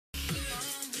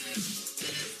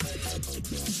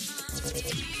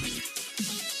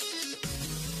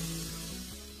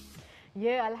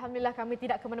Ya, Alhamdulillah kami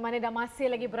tidak ke mana-mana dan masih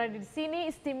lagi berada di sini.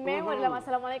 Istimewa dalam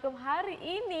Assalamualaikum hari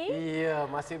ini. Iya,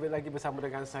 masih lagi bersama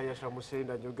dengan saya Syarah Muslim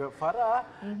dan juga Farah.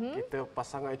 Kita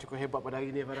pasangan yang cukup hebat pada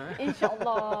hari ini, Farah.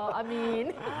 InsyaAllah,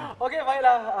 amin. Okey,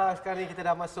 baiklah. Sekarang ni kita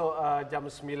dah masuk jam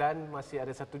 9. Masih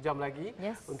ada 1 jam lagi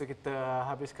untuk kita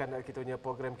habiskan kita punya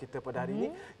program kita pada hari ini.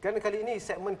 Dan kali ini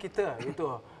segmen kita iaitu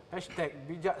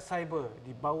 #bijak cyber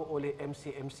dibawa oleh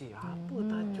MC. Apa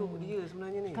tajuk dia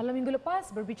sebenarnya ni? Kalau minggu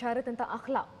lepas berbicara tentang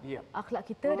akhlak. Akhlak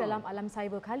kita dalam alam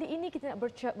cyber. Kali ini kita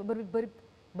nak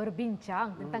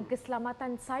berbincang tentang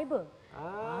keselamatan cyber.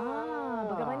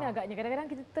 Bagaimana agaknya kadang-kadang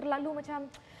kita terlalu macam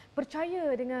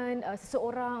percaya dengan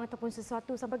seseorang ataupun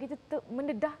sesuatu sampai kita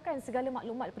mendedahkan segala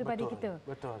maklumat peribadi kita.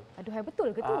 Betul. Aduhai,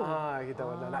 betul ke tu? Kita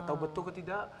nak tahu betul ke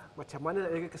tidak, macam mana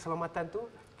nak jaga keselamatan tu,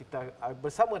 kita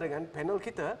bersama dengan panel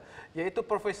kita iaitu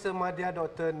Profesor Madya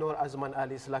Dr. Noor Azman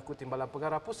Ali selaku Timbalan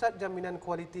Pengarah Pusat Jaminan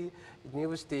Kualiti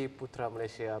Universiti Putra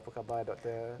Malaysia. Apa khabar,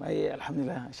 Doktor? Baik,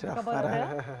 alhamdulillah. Ashraf, Farah.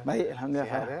 Baik,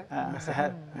 alhamdulillah. Sihat,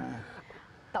 sihat.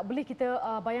 Tak boleh kita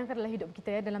bayangkan dalam hidup kita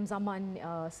ya, dalam zaman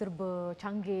serba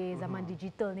canggih, zaman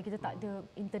digital ni kita tak ada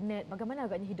internet. Bagaimana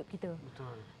agaknya hidup kita?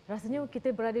 Betul. Rasanya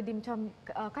kita berada di macam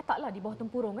kataklah di bawah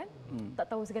tempurung kan.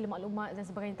 Tak tahu segala maklumat dan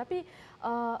sebagainya. Tapi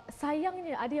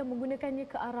sayangnya ada yang menggunakannya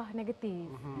ke arah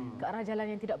negatif, ke arah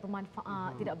jalan yang tidak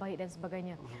bermanfaat, tidak baik dan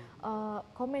sebagainya.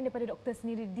 Komen daripada doktor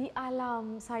sendiri di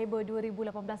alam cyber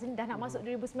 2018 ini dah nak masuk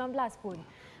 2019 pun.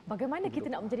 Bagaimana kita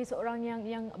nak menjadi seorang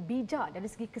yang bijak dari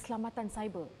segi keselamatan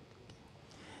cyber?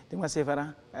 Terima kasih,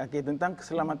 Farah. Tentang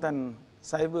keselamatan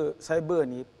cyber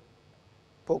ni,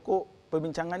 pokok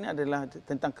perbincangannya adalah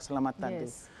tentang keselamatan tu.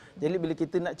 Jadi bila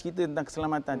kita nak cerita tentang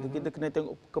keselamatan tu, kita kena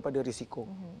tengok kepada risiko.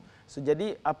 So,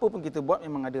 jadi apa pun kita buat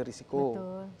memang ada risiko.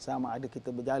 Betul. Sama ada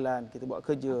kita berjalan, kita buat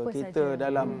kerja, apa kita saja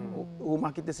dalam rumah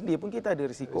kita sendiri pun kita ada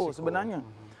risiko sebenarnya.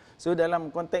 So dalam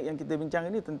konteks yang kita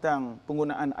bincang ini tentang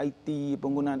penggunaan IT,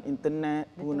 penggunaan internet,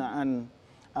 penggunaan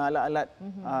alat-alat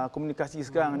komunikasi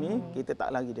sekarang ni, kita tak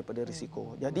lari daripada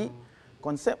risiko. Jadi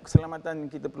konsep keselamatan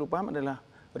yang kita perlu faham adalah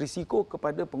risiko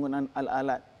kepada penggunaan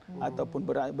alat-alat ataupun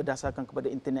berdasarkan kepada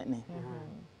internet ni.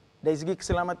 Dari segi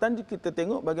keselamatan kita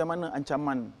tengok bagaimana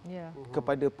ancaman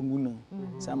kepada pengguna.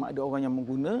 Sama ada orang yang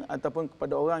mengguna ataupun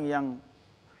kepada orang yang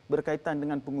berkaitan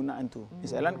dengan penggunaan tu.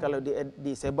 Misalnya kalau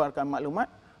disebarkan maklumat,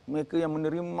 mereka yang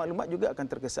menerima maklumat juga akan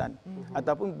terkesan.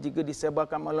 Ataupun jika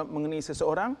disebarkan maklumat mengenai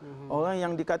seseorang, orang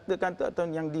yang dikatakan tu atau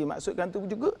yang dimaksudkan tu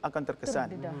juga akan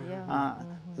terkesan.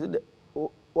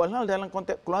 Walau dalam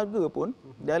konteks keluarga pun,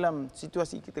 dalam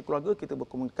situasi kita keluarga, kita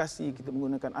berkomunikasi, kita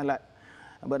menggunakan alat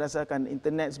berdasarkan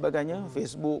internet sebagainya,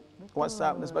 Facebook,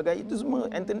 WhatsApp dan sebagainya, itu semua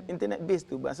internet base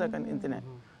tu, berdasarkan internet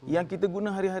yang kita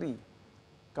guna hari-hari.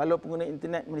 Kalau pengguna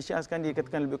internet Malaysia sekarang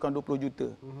dikatakan lebih kurang 20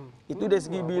 juta. Itu dari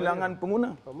segi bilangan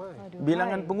pengguna.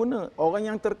 Bilangan pengguna,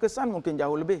 orang yang terkesan mungkin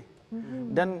jauh lebih.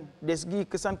 Dan dari segi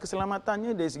kesan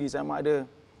keselamatannya, dari segi sama ada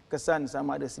kesan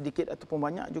sama ada sedikit ataupun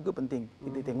banyak juga penting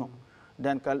kita tengok.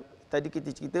 Dan kalau tadi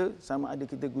kita cerita sama ada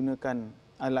kita gunakan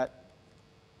alat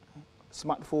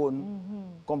smartphone,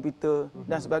 komputer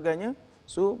dan sebagainya,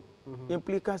 so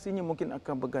implikasinya mungkin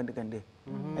akan berganda-ganda.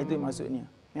 Itu maksudnya,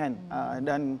 kan?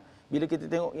 Dan bila kita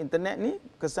tengok internet ni,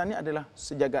 kesannya adalah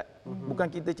sejagat. Bukan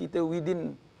kita cerita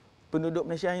within penduduk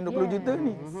Malaysia yang 20 juta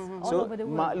ni. So,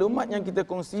 maklumat yang kita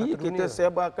kongsi, kita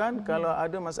sebarkan, kalau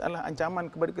ada masalah ancaman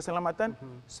kepada keselamatan,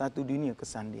 satu dunia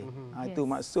kesan dia. Itu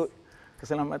maksud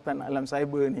keselamatan alam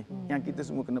cyber ni, yang kita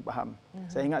semua kena faham.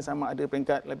 Saya ingat sama ada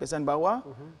peringkat lapisan bawah,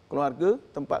 keluarga,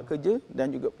 tempat kerja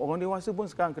dan juga orang dewasa pun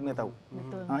sekarang kena tahu.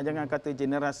 Jangan kata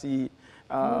generasi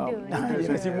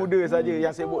muda saja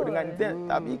yang sibuk dengan internet,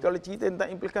 tapi kalau cerita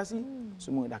tentang implikasi,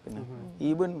 semua dah kena.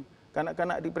 Even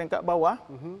kanak-kanak di peringkat bawah,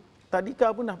 tadika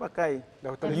pun dah pakai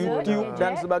YouTube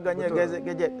dan sebagainya,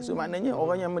 gadget-gadget. So maknanya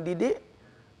orang yang mendidik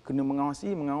kena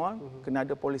mengawal, kena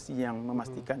ada polisi yang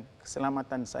memastikan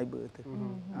keselamatan cyber itu.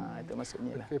 Itu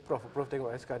maksudnya lah. Okay, Prof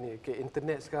tengok sekarang ni,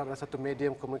 internet sekarang adalah satu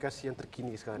medium komunikasi yang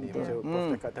terkini sekarang ni. Macam Prof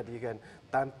cakap tadi kan,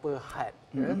 tanpa had.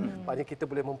 Maknanya kita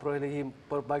boleh memperolehi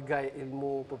pelbagai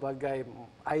ilmu, pelbagai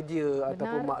idea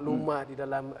ataupun maklumat di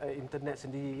dalam internet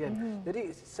sendiri kan. Jadi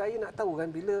saya nak tahu kan,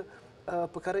 bila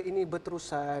perkara ini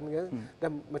berterusan kan,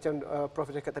 dan macam Prof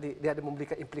cakap tadi, dia ada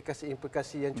memberikan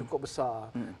implikasi-implikasi yang cukup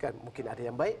besar kan, mungkin ada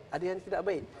yang baik, ada yang tidak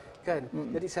baik kan.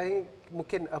 Jadi saya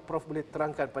mungkin Prof boleh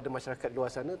terangkan pada masyarakat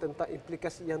luar sana tentang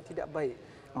implikasi yang tidak baik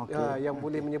yang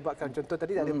boleh menyebabkan, contoh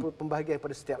tadi ada pembahagian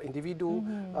pada setiap individu,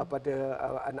 pada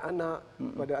anak-anak,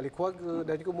 pada ahli keluarga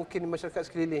dan juga mungkin masyarakat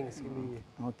sekeliling.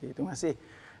 Okey, terima kasih.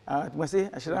 Terima kasih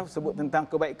Ashraf sebut tentang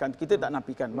kebaikan. Kita tak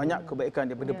nafikan banyak kebaikan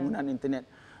daripada penggunaan internet.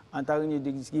 Antaranya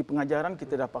dari segi pengajaran,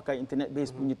 kita dah pakai internet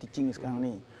base punya teaching sekarang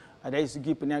ni. Dari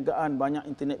segi perniagaan, banyak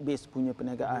internet base punya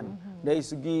perniagaan. Dari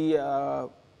segi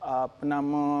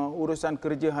urusan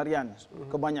kerja harian,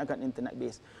 kebanyakan internet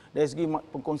base. Dari segi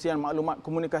pengkongsian maklumat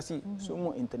komunikasi,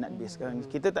 semua internet base sekarang.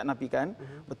 Kita tak nafikan,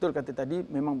 betul kata tadi,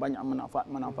 memang banyak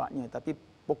manfaat-manfaatnya. Tapi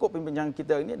pokok perbincangan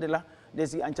kita ini adalah dari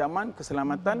segi ancaman,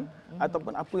 keselamatan,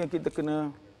 ataupun apa yang kita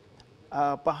kena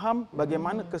faham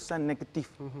bagaimana kesan negatif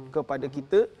kepada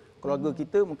kita, keluarga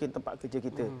kita, mungkin tempat kerja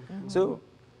kita. So,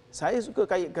 saya suka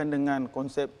kaitkan dengan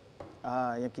konsep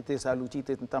yang kita selalu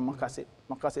cerita tentang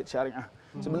maqasid syariah.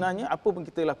 Sebenarnya apa pun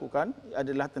kita lakukan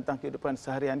adalah tentang kehidupan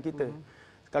seharian kita.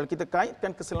 Kalau kita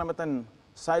kaitkan keselamatan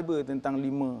cyber tentang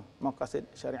 5 maqasid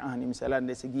syariah ni, misalnya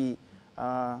dari segi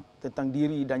tentang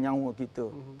diri dan nyawa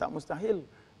kita, tak mustahil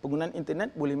penggunaan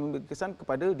internet boleh memberi kesan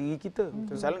kepada diri kita.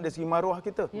 Misalnya dari segi maruah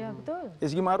kita. Ya, betul. Dari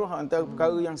segi maruah antara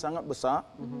perkara yang sangat besar,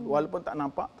 walaupun tak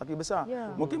nampak tapi besar.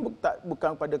 Mungkin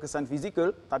bukan pada kesan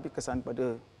fizikal, tapi kesan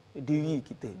pada diri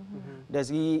kita. Dari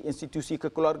segi institusi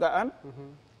kekeluargaan,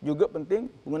 juga penting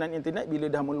penggunaan internet bila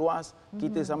dah meluas,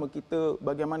 kita sama kita,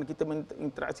 bagaimana kita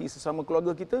berinteraksi sesama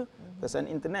keluarga kita, kesan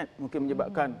internet mungkin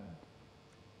menyebabkan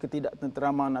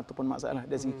ketidaktenteraman ataupun masalah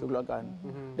dari segi kekeluargaan.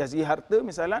 Dari segi harta,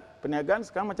 misalnya perniagaan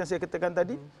sekarang macam saya katakan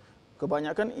tadi,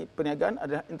 kebanyakan perniagaan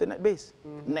adalah internet base.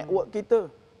 Network kita,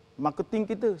 marketing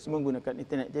kita semua menggunakan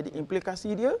internet. Jadi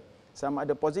implikasi dia sama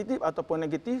ada positif ataupun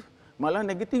negatif, malah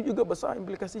negatif juga besar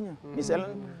implikasinya. Misalnya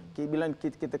bila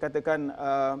kita katakan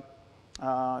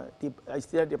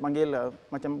istilah dia panggil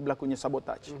macam berlakunya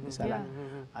sabotage misalnya,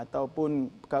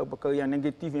 ataupun perkara-perkara yang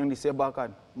negatif yang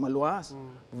disebarkan meluas,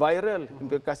 viral,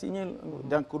 implikasinya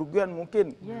dan kerugian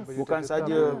mungkin bukan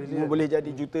saja boleh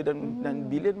jadi juta dan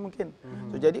bilion mungkin.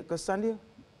 So, jadi kesan dia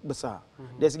besar.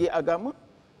 Dari segi agama,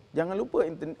 jangan lupa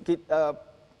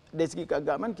dari segi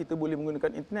keagamaan kita boleh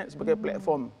menggunakan internet sebagai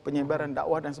platform penyebaran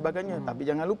dakwah dan sebagainya. Tapi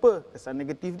jangan lupa kesan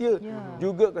negatif dia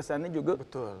juga, kesannya juga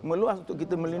meluas untuk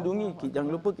kita melindungi.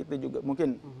 Jangan lupa kita juga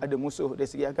mungkin ada musuh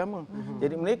dari segi agama.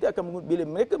 Jadi mereka akan bila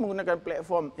mereka menggunakan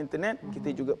platform internet,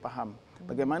 kita juga faham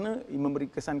bagaimana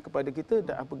memberi kesan kepada kita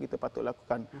dan apa kita patut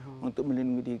lakukan untuk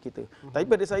melindungi diri kita. Tapi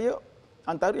pada saya,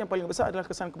 antara yang paling besar adalah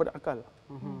kesan kepada akal.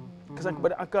 Kesan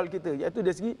kepada akal kita, iaitu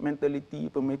dari segi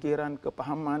mentaliti, pemikiran,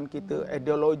 kepahaman kita,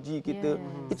 ideologi kita.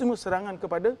 Itu semua serangan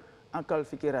kepada akal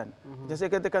fikiran. Macam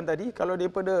saya katakan tadi, kalau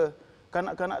daripada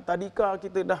kanak-kanak tadika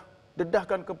kita dah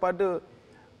dedahkan kepada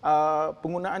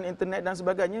penggunaan internet dan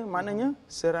sebagainya, maknanya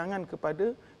serangan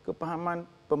kepada kepahaman,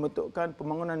 pembentukan,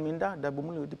 pembangunan minda dah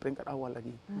bermula di peringkat awal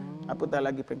lagi. Apatah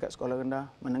lagi peringkat sekolah rendah,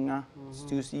 menengah,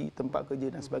 institusi, tempat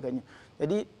kerja dan sebagainya.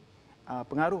 Jadi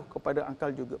pengaruh kepada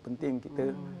akal juga penting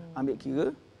kita ambil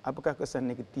kira apakah kesan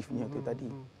negatifnya itu tadi,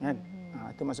 kan?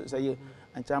 Itu maksud saya,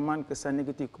 ancaman kesan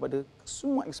negatif kepada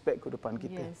semua aspek kehidupan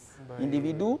kita,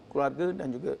 individu, keluarga dan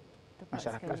juga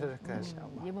masyarakat.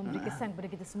 Dia memberi kesan kepada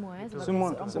kita semua, sebagai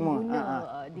seorang semua pengguna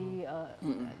di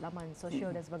laman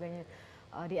sosial dan sebagainya,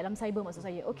 di alam cyber maksud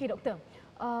saya. Okey doktor,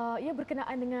 ia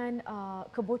berkenaan dengan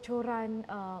kebocoran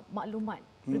maklumat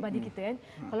peribadi kita kan.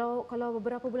 Kalau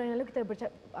beberapa bulan yang lalu kita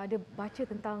ada baca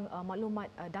tentang maklumat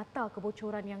data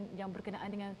kebocoran yang berkenaan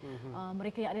dengan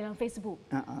mereka yang ada dalam Facebook.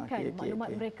 Kan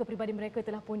maklumat mereka, peribadi mereka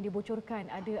telah pun dibocorkan,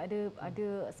 ada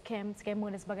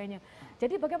scammer dan sebagainya.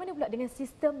 Jadi bagaimana pula dengan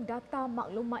sistem data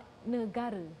maklumat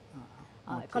negara?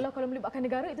 Kalau melibatkan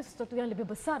negara, itu sesuatu yang lebih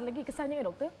besar lagi kesannya kan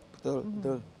doktor?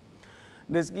 Betul.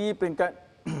 Dari segi peringkat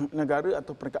negara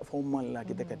atau peringkat formal lah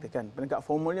kita katakan. Peringkat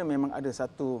formalnya memang ada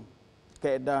satu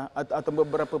kaedah atau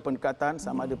beberapa pendekatan,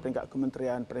 sama ada peringkat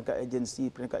kementerian, peringkat agensi,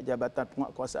 peringkat jabatan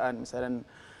penguatkuasaan, misalnya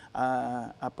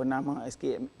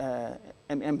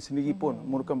SKMM sendiri pun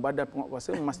merupakan badan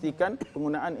penguatkuasa memastikan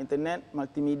penggunaan internet,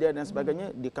 multimedia dan sebagainya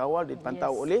dikawal,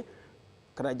 dipantau oleh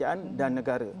kerajaan dan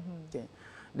negara.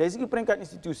 Dari segi peringkat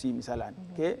institusi misalnya,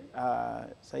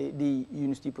 saya di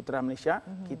Universiti Putra Malaysia,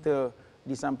 kita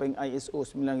di samping ISO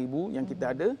 9000 yang kita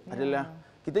ada adalah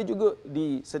kita juga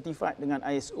di-certified dengan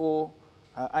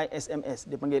ISMS,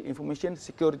 dipanggil Information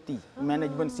Security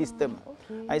Management System,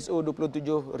 ISO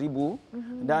 27000,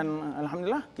 dan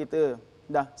alhamdulillah kita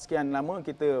dah sekian lama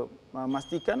kita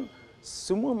memastikan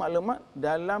semua maklumat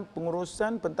dalam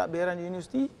pengurusan pentadbiran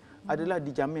universiti adalah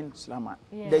dijamin selamat.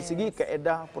 Dari segi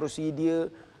kaedah, prosedur,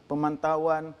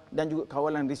 pemantauan dan juga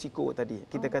kawalan risiko tadi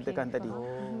kita katakan tadi.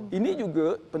 Ini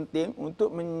juga penting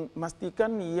untuk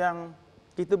memastikan yang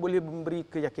kita boleh memberi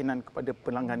keyakinan kepada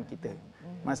pelanggan kita.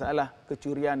 Masalah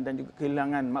kecurian dan juga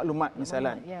kehilangan maklumat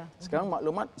misalnya. Sekarang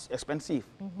maklumat expensive.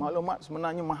 Maklumat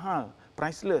sebenarnya mahal,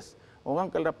 priceless. Orang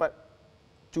kalau dapat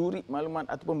curi maklumat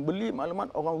ataupun beli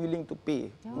maklumat, orang willing to pay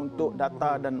untuk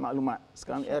data dan maklumat.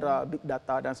 Sekarang era big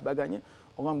data dan sebagainya,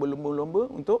 orang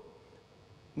berlomba-lomba untuk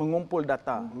mengumpul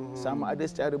data, sama ada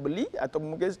secara beli atau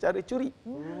mungkin secara curi.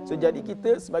 So jadi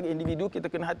kita sebagai individu kita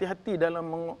kena hati-hati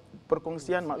dalam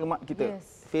perkongsian maklumat kita,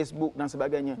 Facebook dan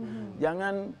sebagainya.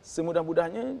 Jangan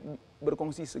semudah-mudahnya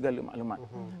berkongsi segala maklumat.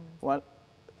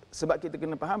 Sebab kita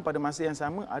kena faham pada masa yang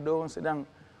sama ada orang sedang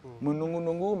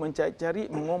menunggu-nunggu, mencari-cari,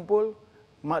 mengumpul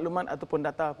maklumat ataupun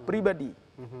data peribadi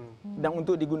dan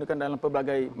untuk digunakan dalam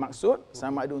pelbagai maksud,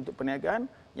 sama ada untuk perniagaan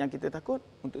yang kita takut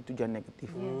untuk tujuan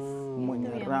negatif,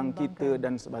 menyerang kita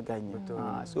dan sebagainya.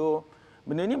 So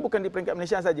benda ini bukan di peringkat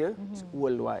Malaysia saja,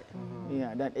 worldwide.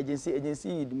 Ya, dan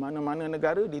agensi-agensi di mana-mana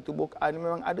negara ditubuhkan,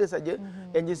 memang ada saja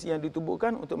agensi yang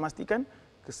ditubuhkan untuk memastikan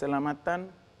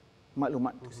keselamatan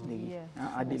maklumat itu sendiri.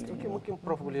 Adil. Mungkin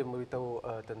Prof boleh memberitahu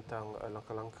tentang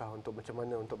langkah-langkah untuk macam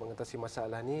mana untuk mengatasi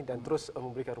masalah ini dan terus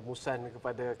memberikan rumusan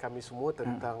kepada kami semua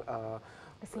tentang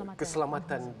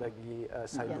keselamatan bagi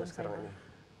cyber sekarang ini.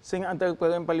 Sehingga antara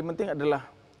perkara yang paling penting adalah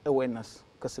awareness,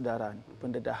 kesedaran,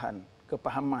 pendedahan,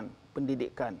 kepahaman,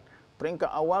 pendidikan,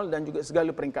 peringkat awal dan juga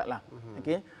segala peringkatlah.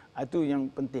 Okey, itu yang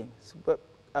penting. Sebab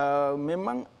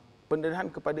memang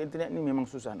pendedahan kepada internet ni memang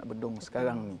susah nak bendung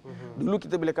sekarang ni. Dulu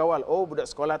kita boleh kawal, budak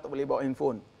sekolah tak boleh bawa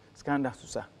handphone. Sekarang dah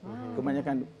susah.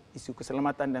 Kebanyakan isu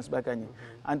keselamatan dan sebagainya.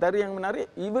 Antara yang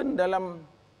menarik, even dalam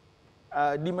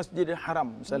di Masjidil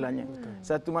Haram misalnya.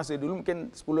 Satu masa dulu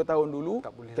mungkin 10 tahun dulu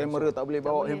kamera tak boleh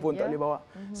bawa, handphone tak boleh bawa.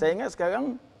 Saya ingat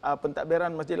sekarang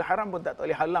pentadbiran Masjidil Haram pun tak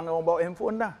boleh halang orang bawa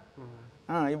handphone dah.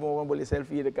 Ibu orang boleh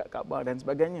selfie dekat Kaabah dan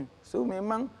sebagainya. So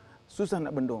memang susah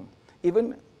nak bendung.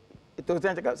 Even itu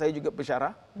saya cakap, saya juga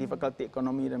pensyarah di Fakulti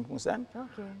Ekonomi dan Pengurusan.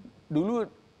 Dulu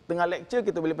tengah lecture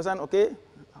kita boleh pesan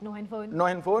no handphone, no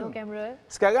kamera.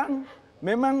 Sekarang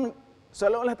memang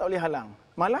seolah-olah tak boleh halang.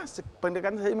 Malah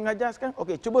pendekatan saya mengajar sekarang,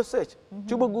 cuba search,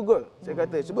 cuba Google. Saya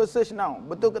kata, cuba search now,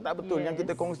 betul ke tak betul yang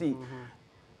kita kongsi.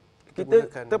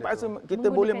 Kita terpaksa kita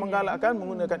boleh menggalakkan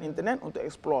menggunakan internet untuk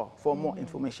explore for more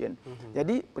information.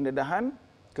 Jadi pendedahan,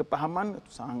 kepahaman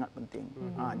itu sangat penting.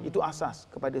 Itu asas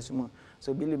kepada semua.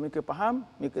 So bila mereka faham,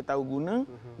 mereka tahu guna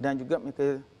dan juga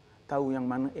mereka tahu yang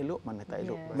mana elok, mana tak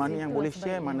elok. Mana yang boleh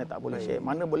share, mana tak boleh share.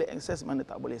 Mana boleh akses, mana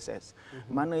tak boleh akses.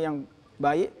 Mana yang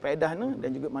baik faedahnya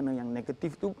dan juga mana yang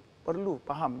negatif tu perlu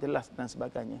faham jelas dan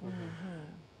sebagainya.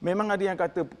 Memang ada yang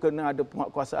kata kena ada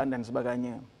penguatkuasaan dan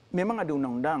sebagainya. Memang ada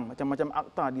undang-undang, macam-macam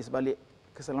akta di sebalik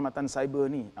keselamatan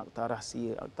cyber ni, akta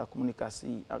rahsia, akta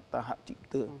komunikasi, akta hak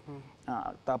cipta,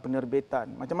 akta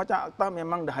penerbitan, macam-macam akta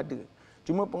memang dah ada.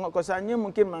 Cuma penguatkuasaannya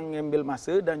mungkin mengambil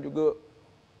masa dan juga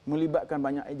melibatkan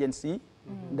banyak agensi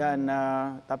dan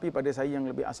tapi pada saya yang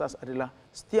lebih asas adalah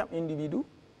setiap individu,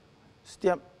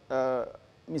 setiap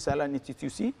misalnya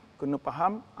institusi kena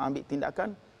faham, ambil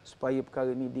tindakan supaya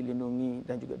perkara ini dilindungi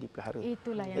dan juga dipelihara.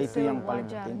 Itulah yang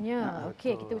sewajarnya.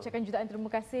 Okey, kita ucapkan jutaan terima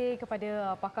kasih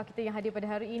kepada pakar kita yang hadir pada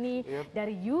hari ini.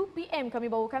 Dari UPM kami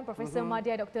bawakan Profesor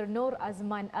Madya Dr. Noor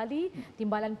Azman Ali,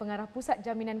 Timbalan Pengarah Pusat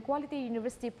Jaminan Kualiti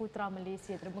Universiti Putra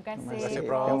Malaysia. Terima kasih. Terima kasih,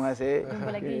 Prof. Terima kasih. Jumpa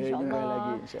lagi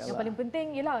insya-Allah. Yang paling penting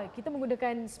ialah kita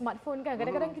menggunakan smartphone kan.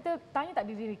 Kadang-kadang kita tanya tak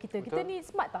diri kita, kita ni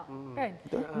smart tak? Kan?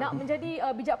 Nak menjadi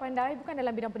bijak pandai bukan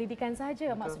dalam bidang pendidikan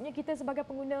sahaja. Maksudnya kita sebagai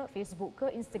pengguna Facebook ke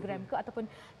Instagram ke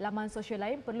ataupun laman sosial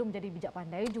lain perlu menjadi bijak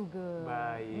pandai juga.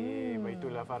 Baik,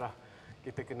 itulah Farah.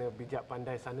 Kita kena bijak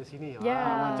pandai sana sini.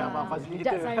 Macam Abang Fazli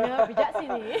bijak kita. sana, bijak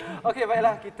sini. Okey,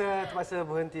 baiklah, kita terpaksa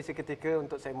berhenti seketika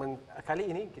untuk segmen kali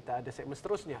ini. Kita ada segmen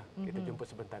seterusnya. Kita jumpa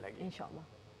sebentar lagi. InsyaAllah.